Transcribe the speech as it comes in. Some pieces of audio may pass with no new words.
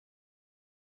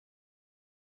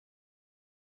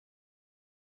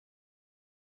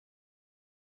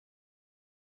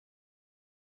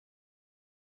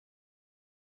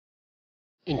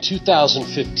In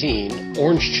 2015,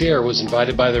 Orange Chair was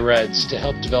invited by the Reds to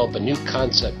help develop a new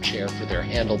concept chair for their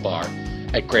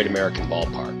Handlebar at Great American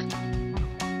Ballpark.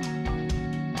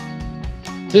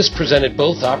 This presented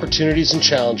both opportunities and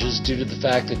challenges due to the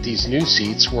fact that these new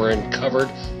seats were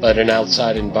covered by an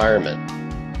outside environment.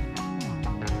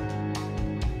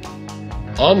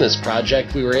 On this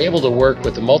project, we were able to work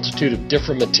with a multitude of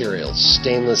different materials: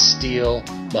 stainless steel,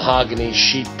 mahogany,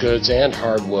 sheet goods, and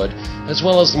hardwood, as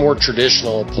well as the more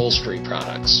traditional upholstery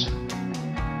products.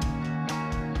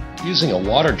 Using a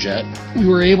water jet, we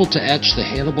were able to etch the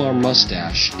handlebar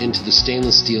mustache into the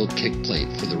stainless steel kick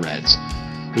plate for the Reds,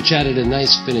 which added a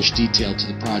nice finished detail to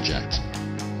the project.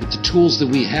 With the tools that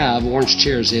we have, Orange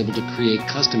Chair is able to create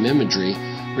custom imagery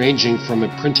ranging from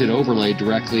a printed overlay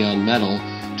directly on metal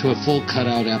to a full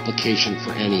cutout application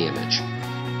for any image.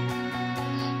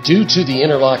 Due to the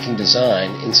interlocking design,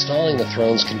 installing the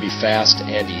thrones can be fast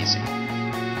and easy.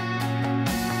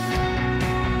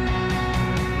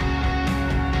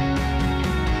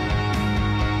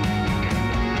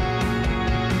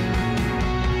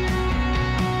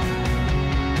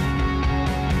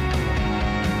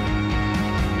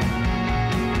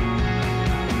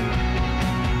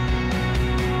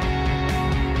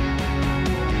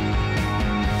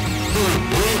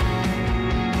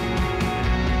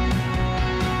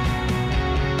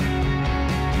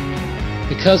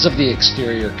 Because of the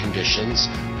exterior conditions,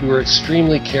 we were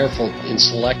extremely careful in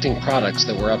selecting products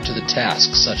that were up to the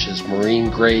task, such as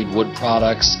marine-grade wood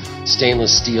products,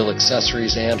 stainless steel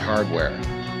accessories, and hardware.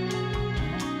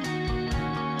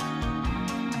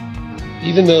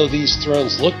 Even though these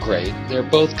thrones look great, they're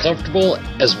both comfortable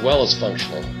as well as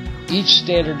functional. Each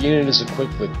standard unit is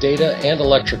equipped with data and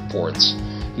electric ports.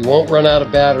 You won't run out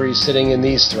of batteries sitting in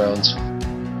these thrones.